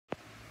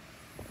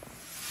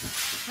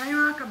Hi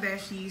mga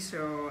kabeshi!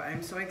 So, I'm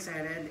so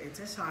excited.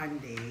 It's a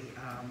Sunday.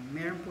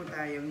 Meron po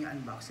tayong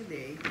i-unbox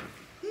today.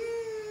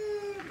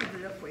 Yay!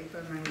 Padala po ito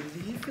ng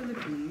Lee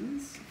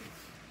Philippines.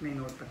 May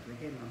note pa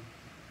talaga, no?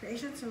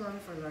 Creation Salon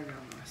for La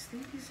Ramos.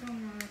 Thank you so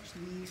much,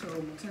 Lee. So,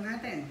 buksan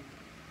natin.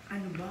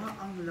 Ano ba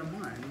ang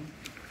laman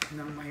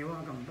ng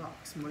mahiwagang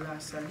box mula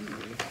sa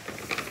Lee?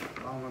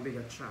 Wow,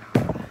 mabigat siya.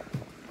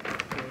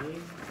 Okay,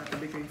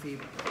 tatabi ko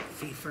yung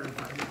favor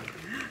bag.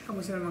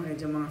 Kamusta naman kayo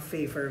dyan mga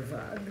favor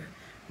bag?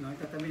 No,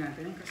 tatabi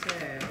natin kasi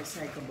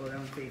recyclable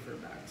ang paper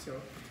bag.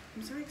 So, I'm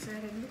so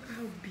excited. Look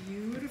how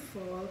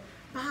beautiful.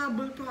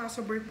 Pahabol pa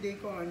sa birthday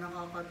ko.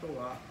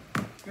 Nakakatuwa.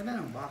 Ganda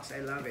ng box.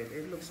 I love it.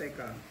 It looks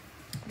like a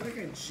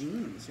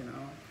jeans, you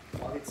know.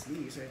 All its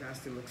sleeves, so it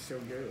has to look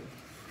so good.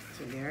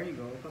 So, there you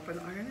go.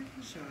 Papanoorin natin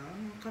siya.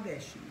 Mga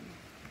kabeshi.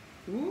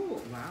 Ooh,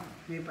 wow.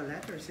 May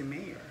pa-letter si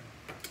Mayor.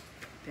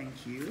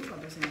 Thank you.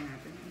 Pabasahin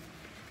natin.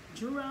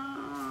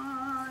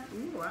 Juran!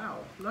 Ooh,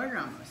 wow. Lord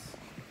Ramos.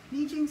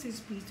 LEExSmiley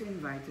is pleased to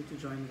invite you to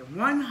join the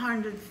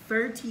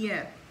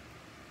 130th.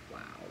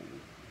 Wow.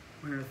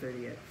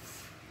 130th.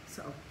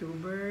 Sa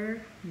October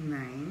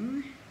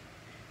 9.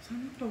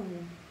 Saan to?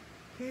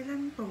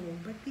 Kailan to?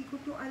 Ba't di ko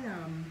to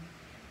alam?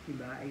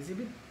 Diba?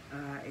 Exhibit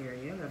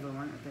area, level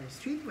 1 at the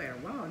streetwear.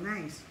 Wow,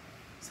 nice.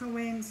 Sa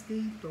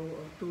Wednesday to,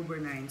 October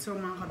 9. So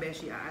mga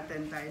kabeshi,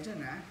 a-attend tayo dyan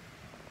ha.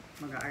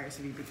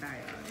 Mag-RSVP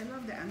tayo. I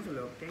love the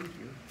envelope. Thank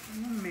you.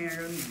 Ano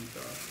meron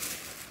dito?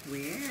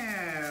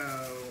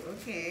 Wow!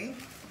 Okay.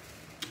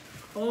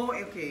 Oh,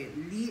 okay.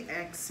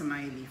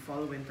 LEExSmiley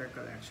Fall Winter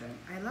Collection.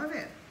 I love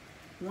it.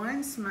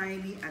 One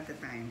smiley at a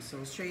time.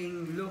 So,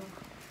 staying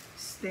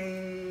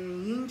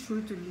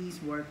true to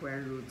Lee's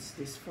workwear roots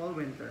this fall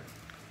winter.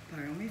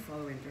 Parang may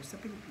fall winter sa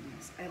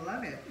Pilipinas. I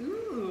love it.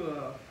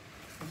 Ooh!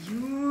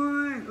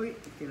 Yun! Uy,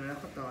 kilala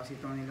ko to. Si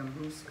Tony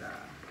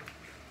Lambrusca.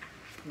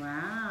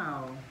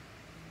 Wow!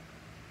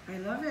 I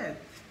love it.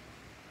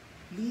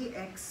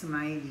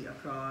 LEExSmiley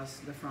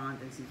across the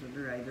front and seats with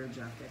the rider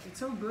jacket.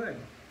 It's so good.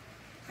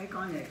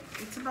 Iconic.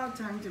 It's about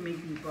time to make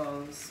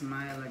people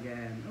smile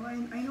again. Oh,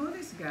 I know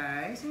this,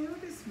 guys. I know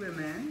this,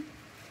 women.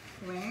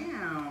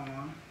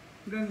 Wow.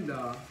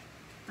 Ganda.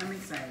 I'm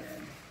excited.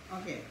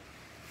 Okay.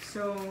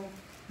 So,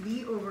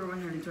 Lee over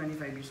 125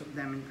 years of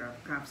diamond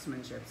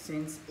craftsmanship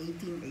since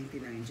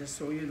 1889.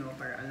 Just so you know,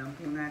 para alam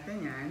po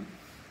natin yan.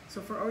 So,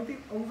 for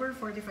over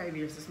 45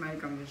 years, the smile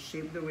company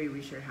shaped the way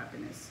we share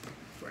happiness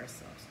to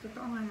ourselves.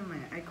 Totoo nga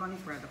naman yan. Iconic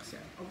products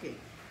yan. Okay.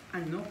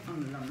 Ano ang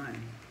laman?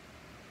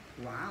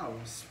 Wow.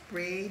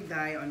 Spray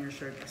dye on your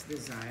shirt as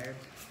desired.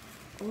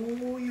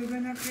 Oh, you're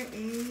gonna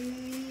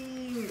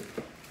create.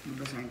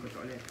 Babasahin ko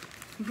to ulit.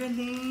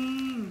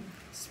 Galing!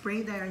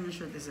 Spray dye on your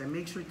shirt as desired.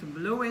 Make sure to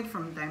blow it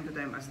from time to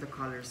time as the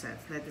color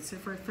sets. Let it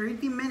sit for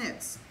 30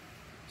 minutes.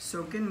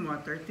 Soak in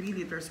water, 3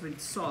 liters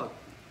with salt.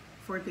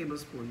 4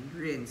 tablespoons.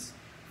 Rinse.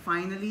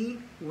 Finally,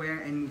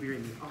 wear and move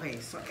really. Okay,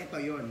 so ito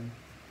yun.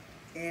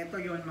 Ito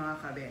yun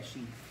mga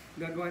kabeshi.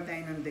 Gagawa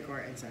tayo ng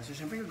decor and size. So,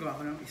 syempre gagawa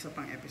ko ng isa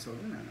pang episode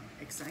nun, ano?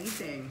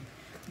 Exciting!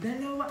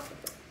 Dalawa!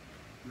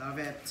 Love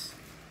it!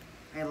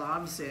 I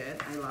loves it.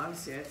 I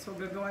loves it. So,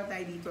 gagawa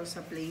tayo dito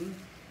sa plain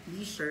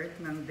Lee shirt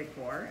ng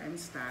decor and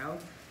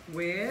style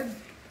with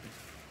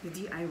the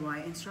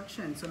DIY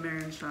instruction. So,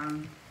 meron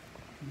siyang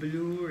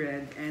blue,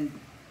 red, and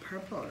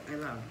purple. I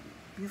love.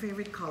 Yung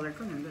favorite color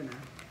ko nandun,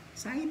 ah.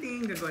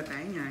 Exciting! Gagawa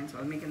tayo niyan.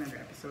 So, I'll make another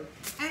episode.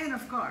 And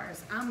of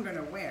course, I'm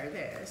gonna wear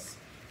this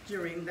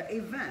during the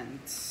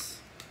event.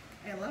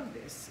 I love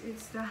this.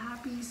 It's the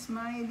Happy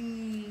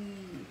Smiley.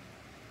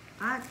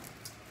 At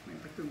may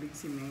patubig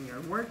si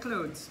Mayor. Work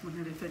clothes,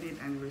 130th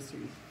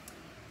anniversary.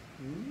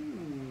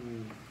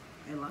 Ooh,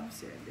 I love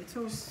it. It's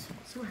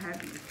so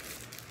happy.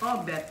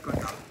 Oh, bet ko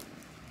to.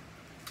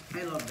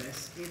 I love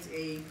this. It's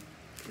a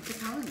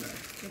calendar.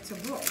 It's a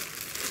book.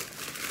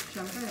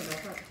 Siyempre,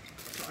 dapat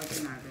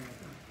suotin natin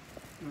ito.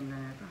 Ganda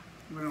na ito.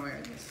 I'm gonna wear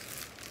this.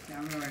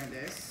 Yeah, I'm gonna wear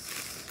this.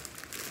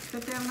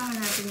 Taternahan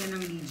natin yan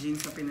ng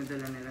LEExSmiley sa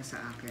pinadala nila sa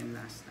akin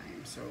last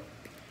time. So,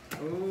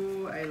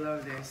 oh, I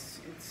love this.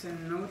 It's a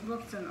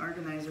notebook. It's an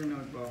organizer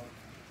notebook.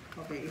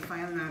 Okay,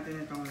 i-file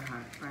natin itong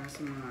lahat para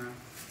sa mga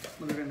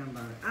magagandang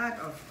bag.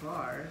 At of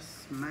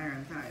course,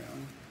 mayroon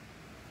tayong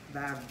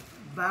bag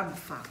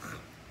pack.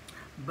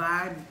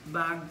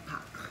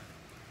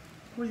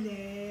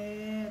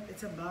 Kulit!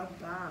 It's a bag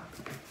pack.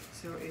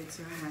 So, it's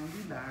a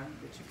handy bag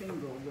that you can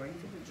go going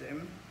to the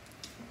gym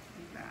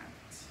like that.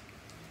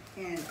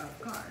 And of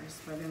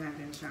course, pwede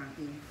natin siyang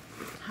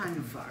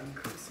i-handbag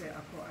kasi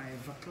ako ay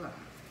bakla.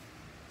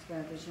 So,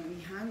 pwede natin siyang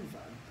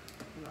i-handbag.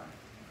 Diba?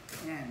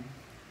 And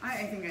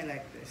I think I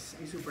like this.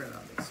 I super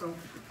love it. So,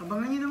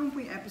 abangan niyo naman po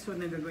yung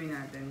episode na gagawin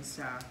natin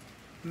sa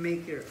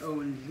Make Your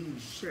Own Lee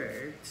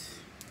shirt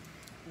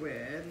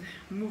with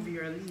Move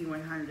Your Lee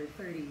 130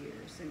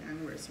 years and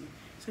anniversary.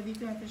 So,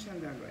 dito natin siyang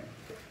gagawin.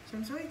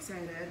 So, I'm so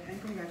excited and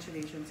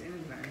congratulations in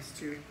advance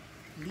to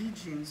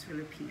LEExSmiley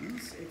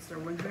Philippines. It's their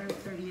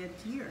 130th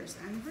years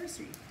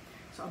anniversary.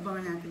 So,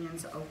 abangan natin yan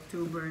sa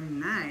October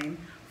 9,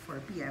 4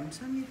 p.m.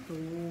 Saan ito?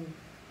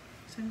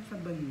 Saan sa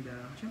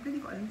banda? Siyempre,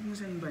 hindi ko alam kung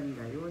saan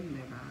banda yun, di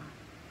ba?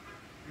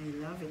 I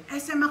love it.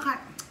 Sa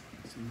Makati.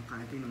 Sa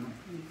Makati naman,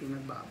 hindi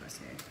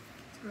pinagbabas eh.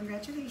 So,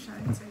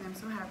 congratulations, and I'm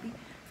so happy.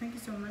 Thank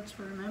you so much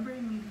for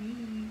remembering me, V.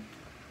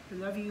 I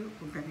love you.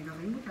 Huwag natin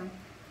kakalimutan.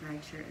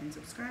 Like, share, and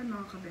subscribe,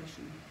 mga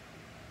kabeshi.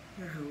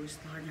 Your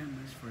host, Lord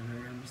Ramos for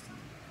Lord Ramos TV.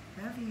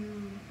 Love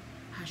you.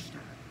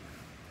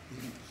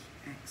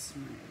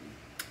 #LEExSmiley.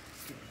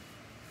 Okay.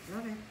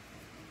 Love it.